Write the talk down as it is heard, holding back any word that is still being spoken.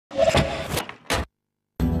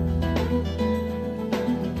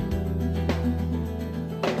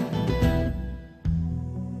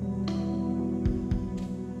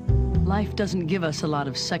Life doesn't give us a lot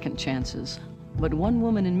of second chances, but one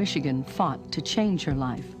woman in Michigan fought to change her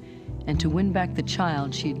life and to win back the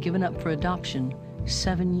child she had given up for adoption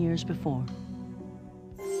 7 years before.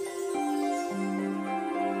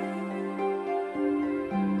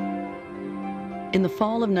 In the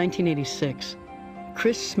fall of 1986,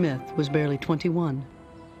 Chris Smith was barely 21,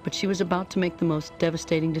 but she was about to make the most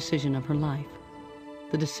devastating decision of her life.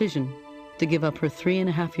 The decision to give up her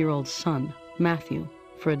 3.5-year-old son, Matthew,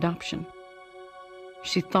 for adoption.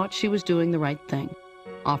 She thought she was doing the right thing,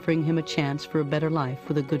 offering him a chance for a better life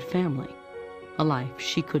with a good family, a life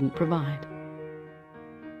she couldn't provide.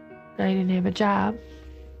 I didn't have a job,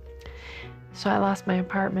 so I lost my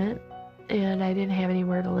apartment, and I didn't have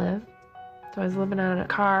anywhere to live. So I was living out in a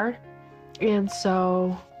car, and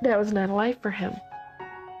so that was not a life for him.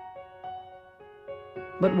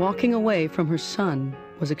 But walking away from her son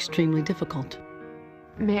was extremely difficult.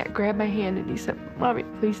 Matt grabbed my hand and he said, "Mommy,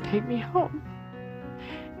 please take me home."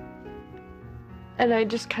 And I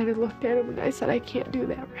just kind of looked at him and I said, "I can't do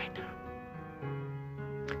that right now."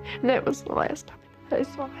 And that was the last time I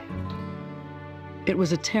saw him. It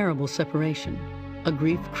was a terrible separation, a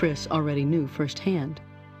grief Chris already knew firsthand.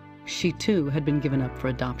 She too had been given up for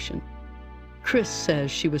adoption. Chris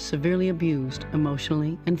says she was severely abused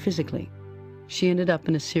emotionally and physically. She ended up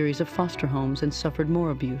in a series of foster homes and suffered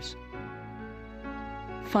more abuse.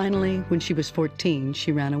 Finally, when she was 14,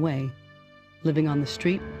 she ran away, living on the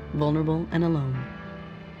street, vulnerable and alone.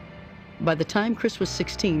 By the time Chris was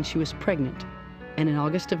 16, she was pregnant, and in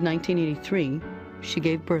August of 1983, she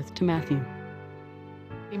gave birth to Matthew.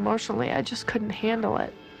 Emotionally, I just couldn't handle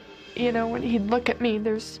it. You know, when he'd look at me,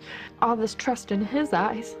 there's all this trust in his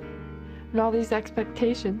eyes and all these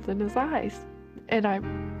expectations in his eyes, and I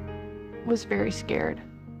was very scared.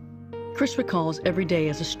 Chris recalls every day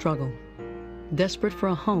as a struggle. Desperate for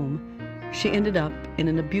a home, she ended up in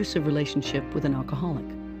an abusive relationship with an alcoholic.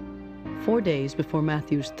 4 days before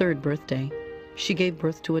Matthew's 3rd birthday, she gave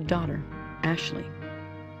birth to a daughter, Ashley.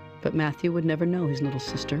 But Matthew would never know his little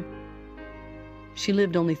sister. She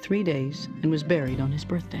lived only 3 days and was buried on his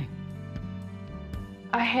birthday.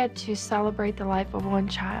 I had to celebrate the life of one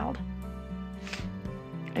child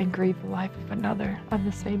and grieve the life of another on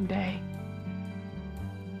the same day.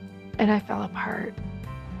 And I fell apart.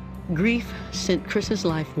 Grief sent Chris's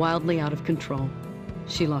life wildly out of control.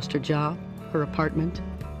 She lost her job, her apartment,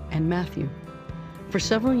 and Matthew. For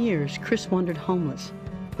several years, Chris wandered homeless,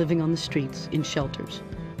 living on the streets, in shelters.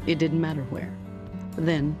 It didn't matter where.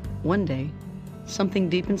 Then, one day, something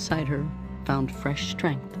deep inside her found fresh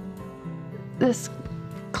strength. This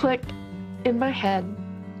clicked in my head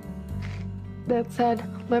that said,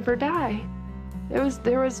 live or die.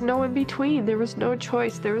 There was no in between. There was no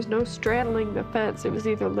choice. There was no straddling the fence. It was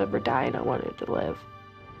either live or die, and I wanted to live.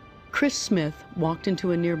 Chris Smith walked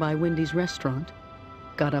into a nearby Wendy's restaurant,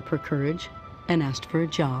 got up her courage, and asked for a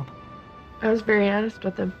job. I was very honest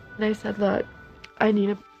with him, and I said, look, I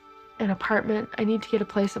need an apartment. I need to get a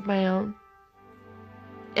place of my own.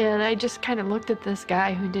 And I just kind of looked at this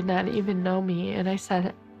guy who did not even know me, and I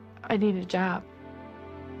said, I need a job.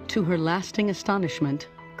 To her lasting astonishment,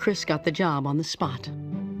 Chris got the job on the spot.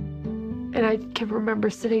 And I can remember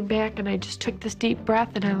sitting back, and I just took this deep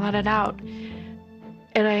breath, and I let it out.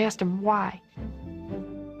 And I asked him, why?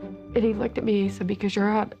 And he looked at me and he said, because you're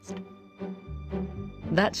honest.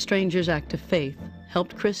 That stranger's act of faith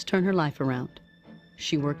helped Chris turn her life around.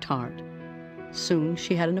 She worked hard. Soon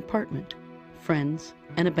she had an apartment, friends,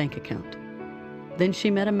 and a bank account. Then she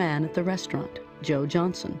met a man at the restaurant, Joe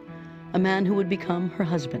Johnson, a man who would become her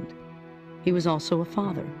husband. He was also a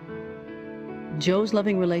father. Joe's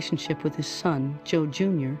loving relationship with his son, Joe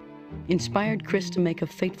Jr., inspired Chris to make a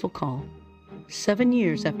fateful call. 7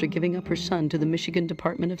 years after giving up her son to the Michigan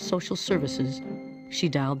Department of Social Services, she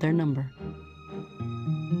dialed their number.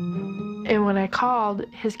 And when I called,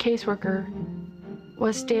 his caseworker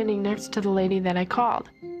was standing next to the lady that I called.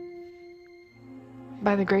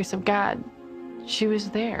 By the grace of God, she was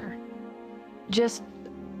there. Just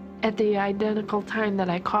at the identical time that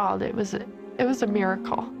I called, it was a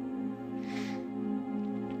miracle.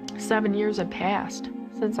 7 years had passed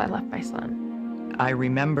since I left my son. I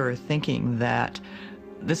remember thinking that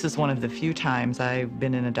this is one of the few times I've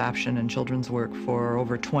been in adoption and children's work for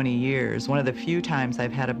over 20 years, one of the few times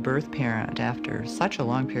I've had a birth parent after such a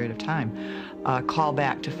long period of time call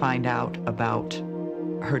back to find out about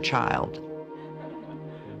her child.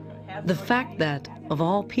 The fact that, of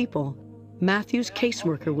all people, Matthew's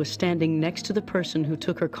caseworker was standing next to the person who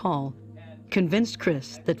took her call convinced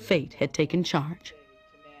Chris that fate had taken charge.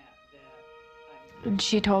 And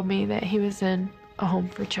she told me that he was in a home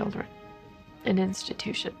for children, an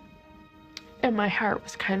institution. And my heart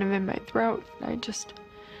was kind of in my throat.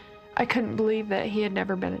 I couldn't believe that he had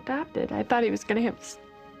never been adopted. I thought he was going to have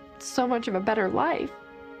so much of a better life.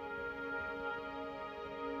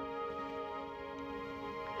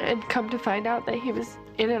 And come to find out that he was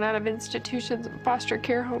in and out of institutions and foster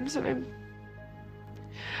care homes, and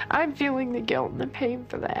I'm feeling the guilt and the pain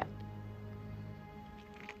for that.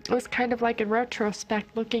 It was kind of like in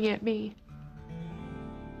retrospect looking at me.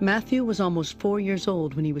 Matthew was almost 4 years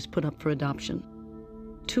old when he was put up for adoption.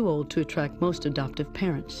 Too old to attract most adoptive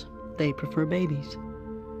parents. They prefer babies.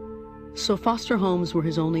 So foster homes were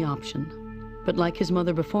his only option. But like his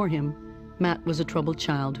mother before him, Matt was a troubled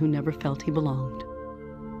child who never felt he belonged.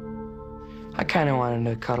 I kind of wanted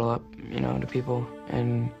to cuddle up, to people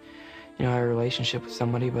and, have a relationship with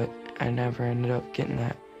somebody, but I never ended up getting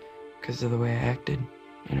that because of the way I acted.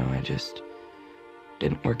 I just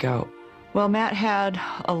didn't work out. Well, Matt had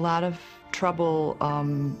a lot of trouble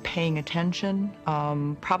paying attention,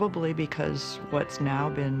 probably because what's now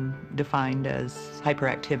been defined as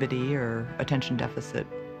hyperactivity or attention deficit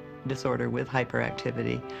disorder with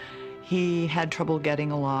hyperactivity. He had trouble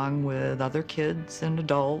getting along with other kids and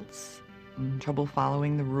adults, and trouble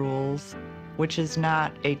following the rules, which is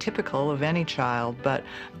not atypical of any child, but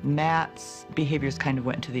Matt's behaviors kind of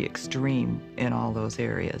went to the extreme in all those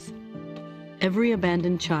areas. Every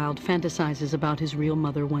abandoned child fantasizes about his real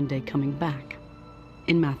mother one day coming back.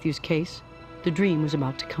 In Matthew's case, the dream was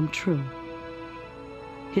about to come true.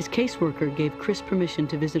 His caseworker gave Chris permission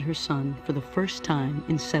to visit her son for the first time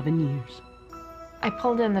in 7 years. I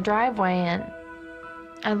pulled in the driveway and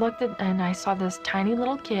I looked at and I saw this tiny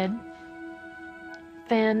little kid,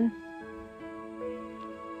 thin,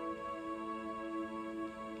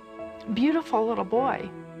 beautiful little boy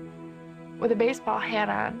with a baseball hat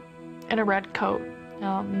on and a red coat.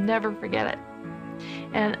 I'll never forget it.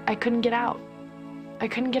 And I couldn't get out. I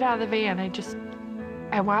couldn't get out of the van.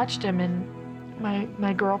 I watched him, and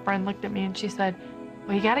my girlfriend looked at me and she said,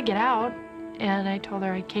 "Well, you gotta get out." And I told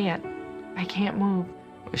her I can't move.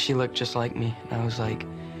 She looked just like me, and I was like,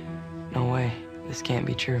 no way, this can't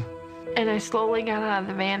be true. And I slowly got out of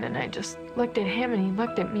the van and I just looked at him and he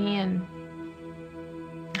looked at me, and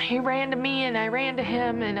he ran to me and I ran to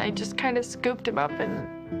him, and I just kind of scooped him up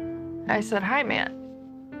and I said, "Hi, Matt.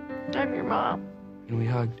 I'm your mom." And we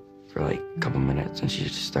hugged for like a couple minutes and she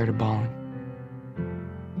just started bawling.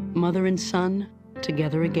 Mother and son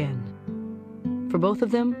together again. For both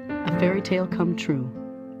of them, a fairy tale come true.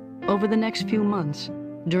 Over the next few months,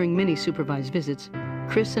 during many supervised visits,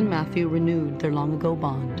 Chris and Matthew renewed their long-ago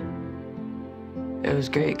bond. It was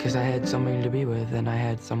great because I had somebody to be with, and I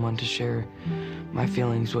had someone to share my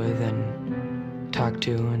feelings with and talk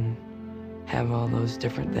to and have all those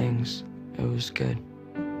different things. It was good.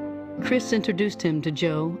 Chris introduced him to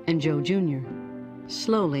Joe and Joe Jr.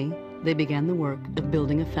 Slowly, they began the work of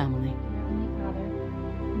building a family. Heavenly Father,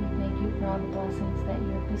 we thank you for all the blessings that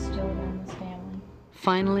you have bestowed on this family.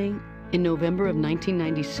 Finally, in November of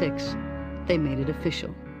 1996, they made it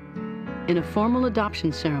official. In a formal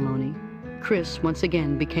adoption ceremony, Chris once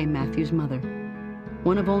again became Matthew's mother.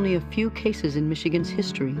 One of only a few cases in Michigan's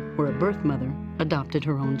history where a birth mother adopted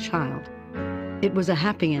her own child. It was a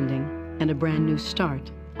happy ending and a brand new start,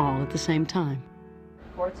 all at the same time.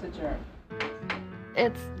 Court's adjourned.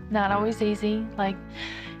 It's not always easy. Like,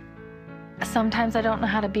 sometimes I don't know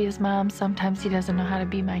how to be his mom, sometimes he doesn't know how to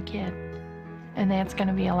be my kid. And that's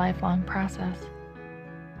gonna be a lifelong process.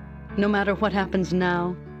 No matter what happens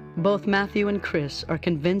now, both Matthew and Chris are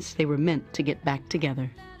convinced they were meant to get back together.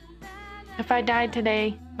 If I died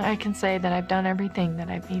today, I can say that I've done everything that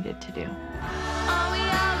I've needed to do.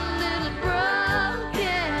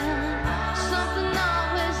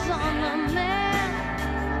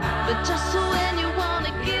 But just when you want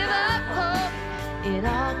to give up hope, it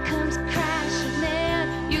all comes crashing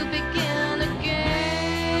in, you begin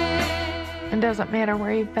again. It doesn't matter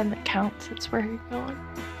where you've been that counts, it's where you're going.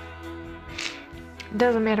 It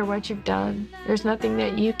doesn't matter what you've done. There's nothing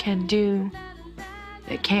that you can do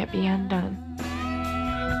that can't be undone.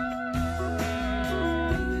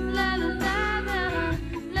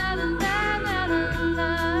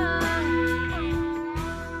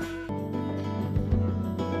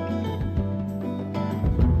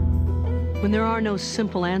 When there are no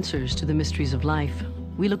simple answers to the mysteries of life,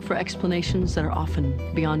 we look for explanations that are often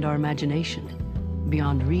beyond our imagination,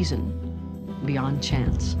 beyond reason, beyond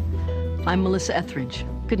chance. I'm Melissa Etheridge.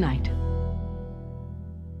 Good night.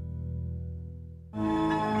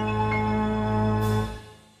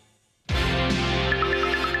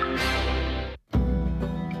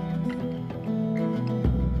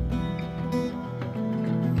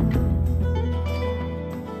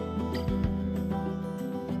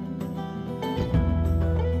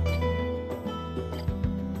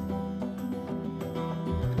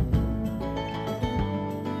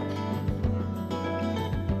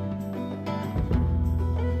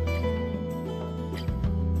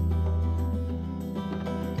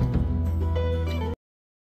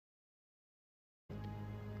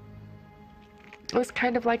 It was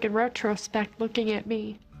kind of like in retrospect looking at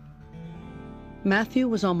me. Matthew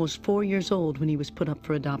was almost 4 years old when he was put up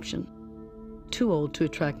for adoption. Too old to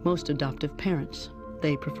attract most adoptive parents.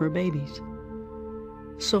 They prefer babies.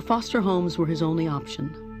 So foster homes were his only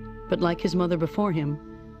option. But like his mother before him,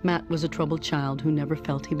 Matt was a troubled child who never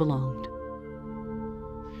felt he belonged.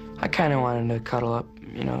 I kind of wanted to cuddle up,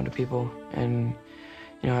 to people and,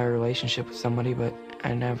 have a relationship with somebody, but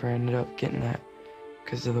I never ended up getting that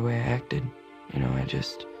because of the way I acted. I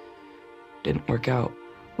just didn't work out.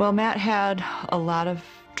 Well, Matt had a lot of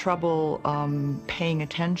trouble paying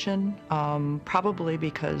attention, probably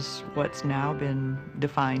because what's now been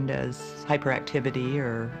defined as hyperactivity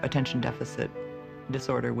or attention deficit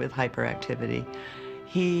disorder with hyperactivity.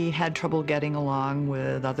 He had trouble getting along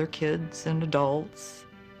with other kids and adults,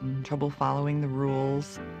 and trouble following the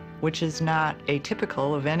rules, which is not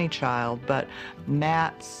atypical of any child, but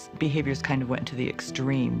Matt's behaviors kind of went to the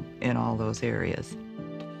extreme in all those areas.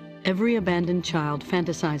 Every abandoned child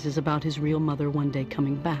fantasizes about his real mother one day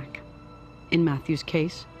coming back. In Matthew's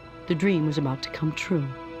case, the dream was about to come true.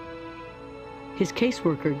 His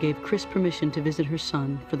caseworker gave Chris permission to visit her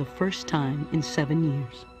son for the first time in 7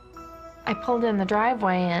 years. I pulled in the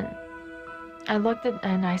driveway and I looked at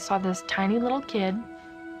and I saw this tiny little kid,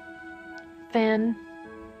 thin,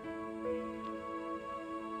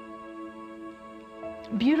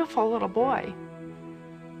 beautiful little boy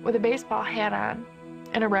with a baseball hat on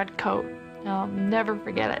and a red coat. I'll never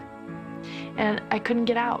forget it. And I couldn't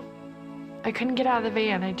get out. I couldn't get out of the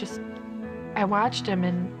van. I watched him,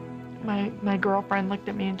 and my girlfriend looked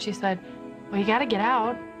at me and she said, "Well, you gotta get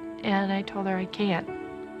out." And I told her, I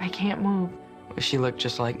can't move. She looked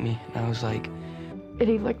just like me, and I was like... And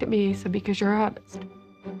he looked at me and he said, "Because you're honest."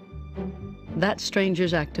 That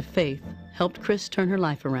stranger's act of faith helped Chris turn her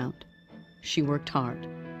life around. She worked hard.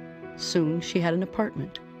 Soon she had an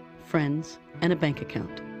apartment, friends, and a bank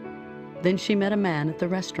account. Then she met a man at the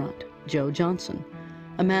restaurant, Joe Johnson,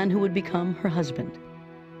 a man who would become her husband.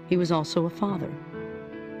 He was also a father.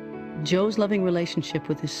 Joe's loving relationship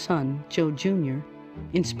with his son, Joe Jr.,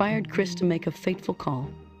 inspired Chris to make a fateful call.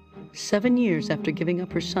 7 years after giving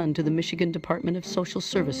up her son to the Michigan Department of Social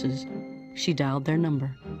Services, she dialed their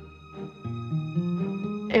number.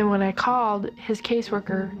 And when I called, his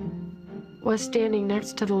caseworker was standing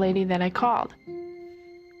next to the lady that I called.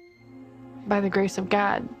 By the grace of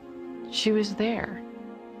God, she was there.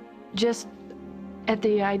 Just at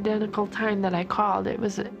the identical time that I called, it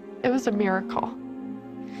was a miracle.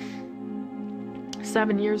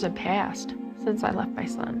 7 years had passed since I left my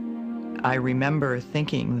son. I remember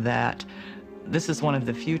thinking that this is one of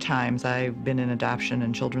the few times I've been in adoption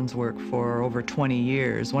and children's work for over 20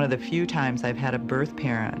 years. One of the few times I've had a birth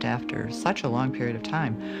parent after such a long period of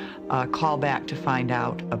time call back to find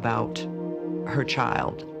out about her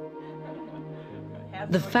child.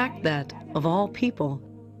 The fact that, of all people,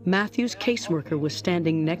 Matthew's caseworker was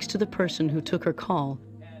standing next to the person who took her call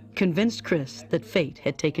convinced Chris that fate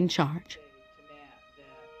had taken charge.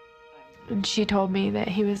 And she told me that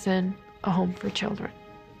he was in a home for children,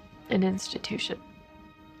 an institution.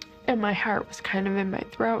 And my heart was kind of in my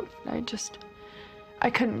throat. I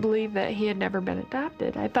couldn't believe that he had never been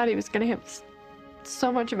adopted. I thought he was going to have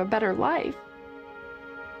so much of a better life.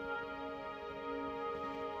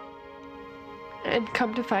 And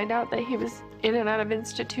come to find out that he was in and out of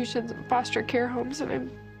institutions and foster care homes,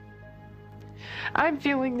 and I'm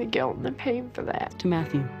feeling the guilt and the pain for that. To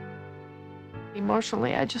Matthew.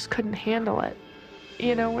 Emotionally, I just couldn't handle it.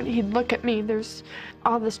 When he'd look at me, there's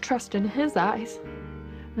all this trust in his eyes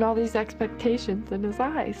and all these expectations in his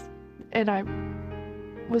eyes. And I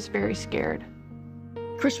was very scared.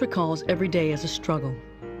 Chris recalls every day as a struggle.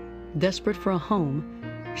 Desperate for a home,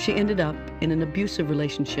 she ended up in an abusive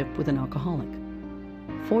relationship with an alcoholic.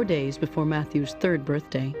 4 days before Matthew's 3rd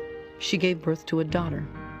birthday, she gave birth to a daughter,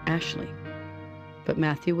 Ashley. But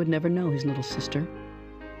Matthew would never know his little sister.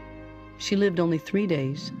 She lived only 3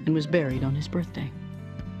 days and was buried on his birthday.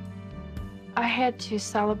 I had to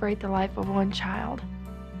celebrate the life of one child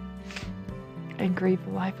and grieve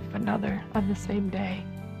the life of another on the same day.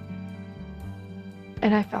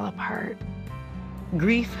 And I fell apart.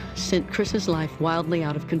 Grief sent Chris's life wildly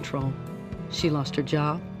out of control. She lost her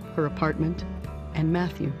job, her apartment, and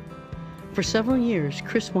Matthew. For several years,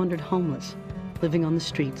 Chris wandered homeless, living on the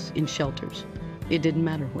streets in shelters. It didn't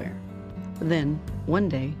matter where. Then, one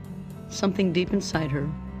day, something deep inside her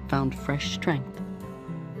found fresh strength.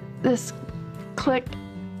 This clicked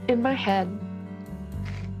in my head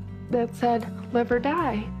that said, live or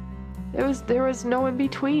die. There was no in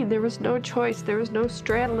between. There was no choice. There was no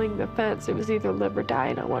straddling the fence. It was either live or die,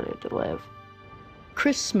 and I wanted to live.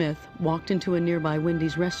 Chris Smith walked into a nearby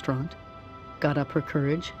Wendy's restaurant got up her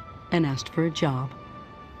courage and asked for a job.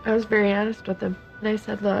 I was very honest with him. And I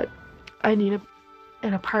said, look, I need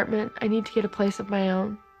an apartment. I need to get a place of my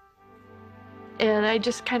own. And I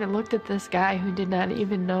just kind of looked at this guy who did not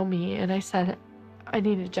even know me, and I said, I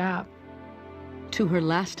need a job. To her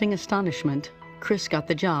lasting astonishment, Chris got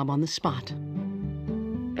the job on the spot.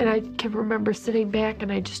 And I can remember sitting back,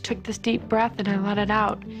 and I just took this deep breath, and I let it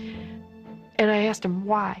out. And I asked him,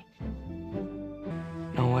 why?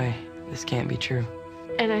 No way. This can't be true.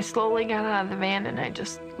 And I slowly got out of the van, and I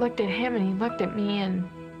just looked at him, and he looked at me, and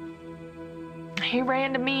he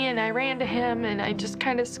ran to me, and I ran to him, and I just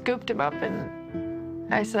kind of scooped him up,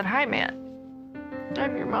 and I said, hi, Matt.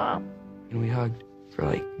 I'm your mom. And we hugged for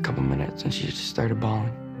like a couple minutes, and she just started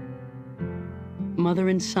bawling. Mother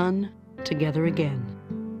and son together again.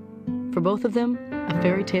 For both of them, a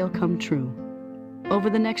fairy tale come true. Over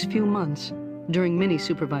the next few months, during many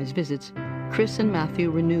supervised visits, Chris and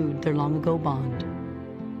Matthew renewed their long-ago bond.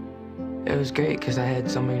 It was great because I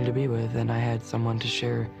had somebody to be with, and I had someone to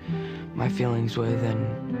share my feelings with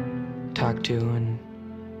and talk to and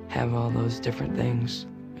have all those different things.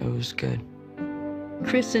 It was good.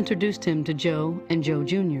 Chris introduced him to Joe and Joe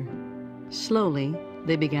Jr. Slowly,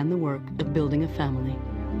 they began the work of building a family.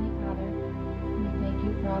 Heavenly Father, we thank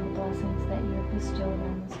you for all the blessings that you have bestowed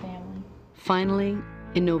on this family. Finally,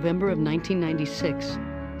 in November of 1996,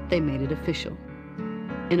 they made it official.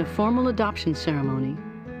 In a formal adoption ceremony,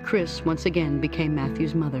 Chris once again became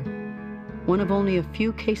Matthew's mother. One of only a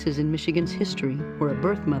few cases in Michigan's history where a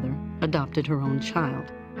birth mother adopted her own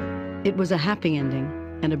child. It was a happy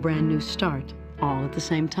ending and a brand new start, all at the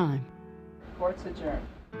same time. Court's adjourned.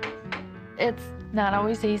 It's not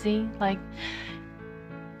always easy. Like,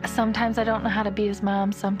 sometimes I don't know how to be his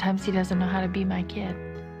mom, sometimes he doesn't know how to be my kid.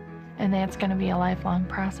 And that's gonna be a lifelong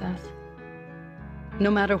process. No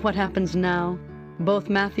matter what happens now, both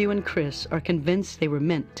Matthew and Chris are convinced they were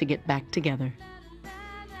meant to get back together.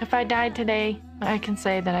 If I died today, I can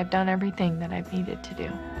say that I've done everything that I've needed to do.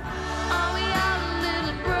 Are we all a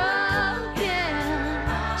little broken?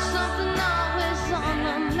 Something always on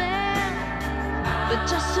the mend. But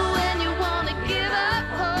just when you want to give up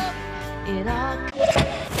hope, it all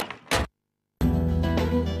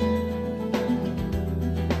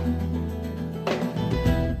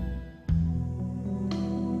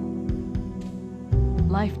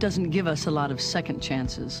Life doesn't give us a lot of second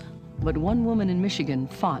chances, but one woman in Michigan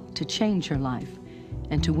fought to change her life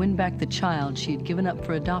and to win back the child she had given up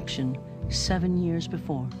for adoption 7 years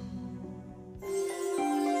before.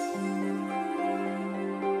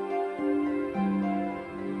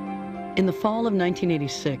 In the fall of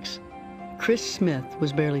 1986, Chris Smith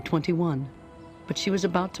was barely 21, but she was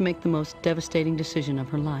about to make the most devastating decision of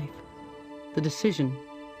her life. The decision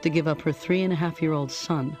to give up her 3.5-year-old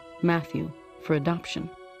son, Matthew, for adoption.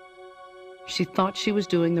 She thought she was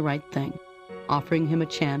doing the right thing, offering him a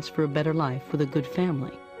chance for a better life with a good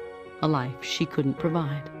family, a life she couldn't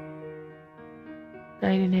provide.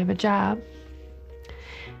 I didn't have a job,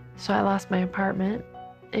 so I lost my apartment,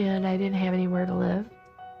 and I didn't have anywhere to live.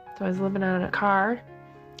 So I was living out of a car,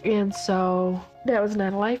 and so that was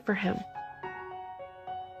not a life for him.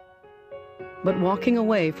 But walking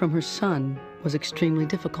away from her son was extremely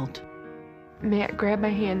difficult. Matt grabbed my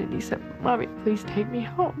hand and he said, Mommy, please take me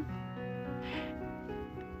home.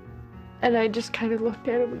 And I just kind of looked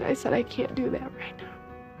at him and I said, I can't do that right now.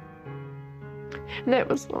 And that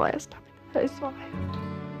was the last time I saw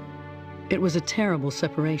him. It was a terrible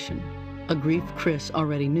separation, a grief Chris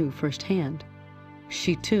already knew firsthand.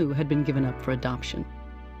 She too had been given up for adoption.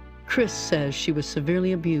 Chris says she was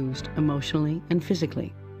severely abused emotionally and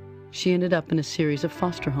physically. She ended up in a series of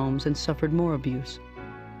foster homes and suffered more abuse.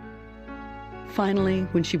 Finally,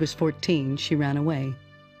 when she was 14, she ran away,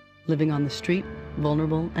 living on the street,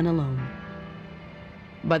 vulnerable and alone.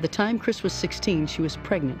 By the time Chris was 16, she was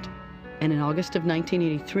pregnant, and in August of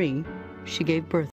 1983, she gave birth